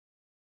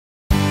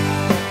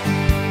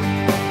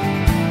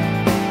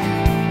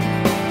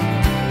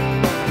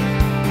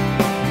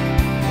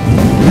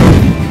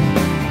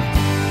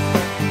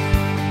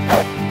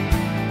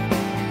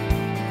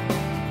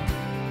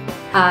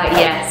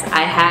Yes,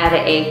 I had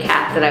a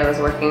cat that I was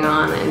working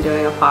on and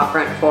doing a paw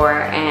print for,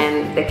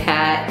 and the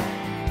cat,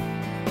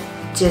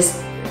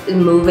 just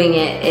moving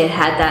it, it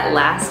had that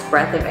last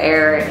breath of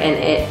air and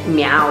it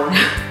meowed.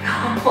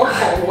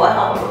 Oh,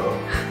 wow.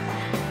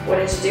 What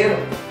did you do?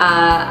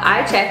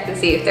 I checked to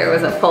see if there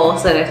was a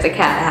pulse and if the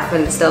cat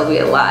happened to still be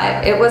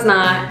alive. It was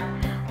not.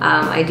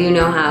 I do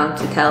know how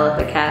to tell if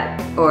a cat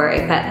or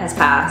a pet has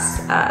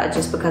passed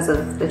just because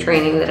of the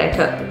training that I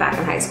took back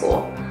in high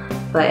school,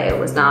 but it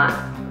was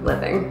not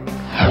living.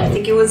 I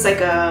think it was like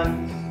a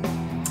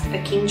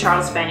King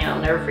Charles Spaniel,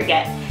 I'll never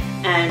forget.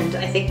 And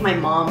I think my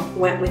mom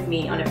went with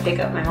me on a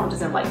pickup. My mom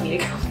doesn't like me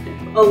to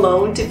come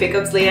alone to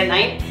pickups late at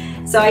night.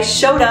 So I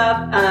showed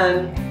up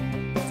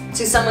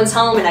to someone's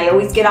home, and I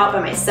always get out by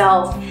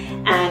myself,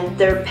 and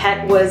their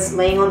pet was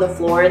laying on the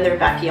floor in their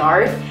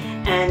backyard,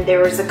 and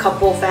there was a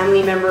couple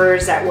family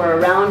members that were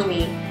around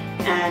me.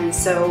 And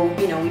so,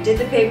 you know, we did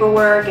the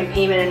paperwork and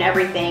payment and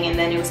everything, and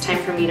then it was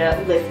time for me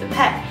to lift the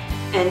pet.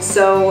 And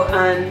so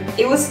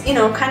it was, you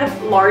know, kind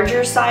of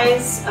larger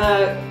size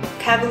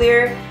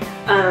Cavalier.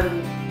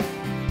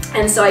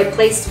 And so I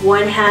placed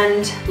one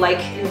hand like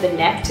in the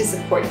neck to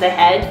support the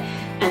head,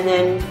 and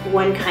then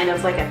one kind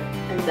of like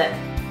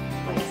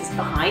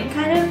behind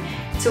kind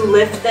of to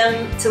lift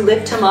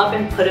him up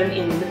and put him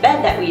in the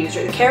bed that we use,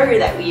 or the carrier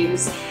that we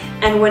use.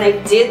 And when I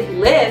did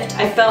lift,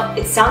 I felt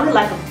it sounded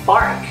like a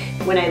bark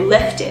when I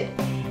lifted.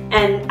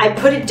 And I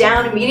put it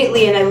down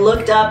immediately, and I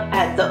looked up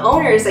at the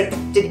owners like,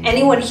 did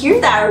anyone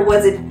hear that, or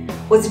was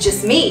it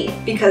just me?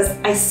 Because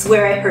I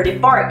swear I heard it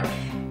bark.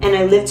 And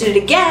I lifted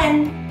it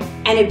again,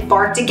 and it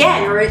barked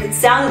again, or it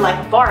sounded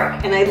like a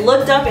bark. And I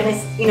looked up,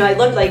 and I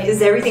looked like,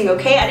 is everything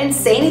okay? I didn't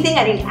say anything,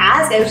 I didn't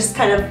ask, I was just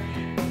kind of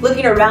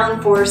looking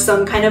around for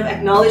some kind of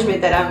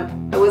acknowledgement that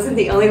I wasn't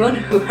the only one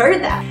who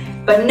heard that.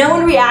 But no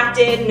one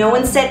reacted, no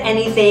one said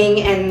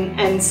anything,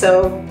 and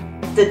so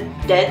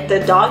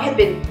the dog had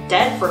been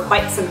dead for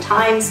quite some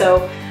time.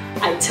 So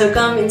I took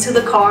him into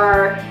the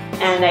car,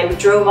 and I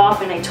drove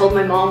off, and I told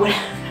my mom what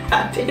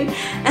happened.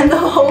 And the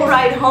whole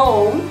ride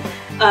home,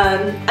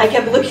 I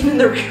kept looking in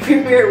the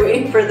rearview mirror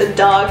waiting for the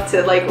dog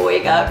to like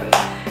wake up,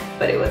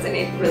 but it wasn't.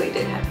 It really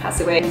did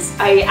pass away.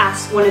 I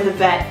asked one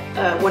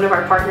of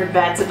our partnered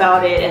vets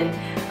about it,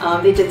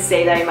 and they did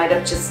say that I might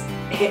have just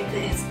hit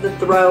the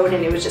throat,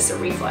 and it was just a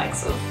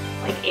reflex of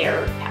like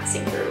air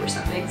passing through or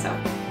something. So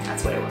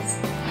that's what it was.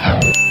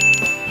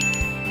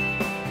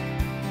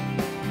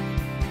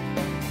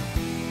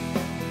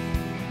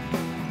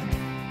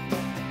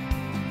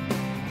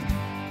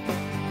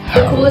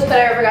 The coolest pet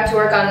I ever got to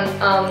work on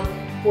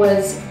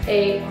was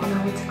oh no,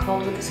 what's it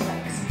called with the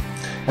spikes?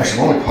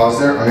 Actually, while we pause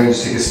there, I'm going to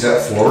just take a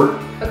step forward.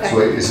 Okay. So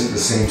it isn't the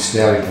same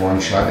static one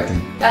shot. I can.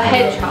 A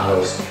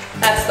hedgehog.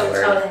 That's the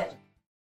word. Oh,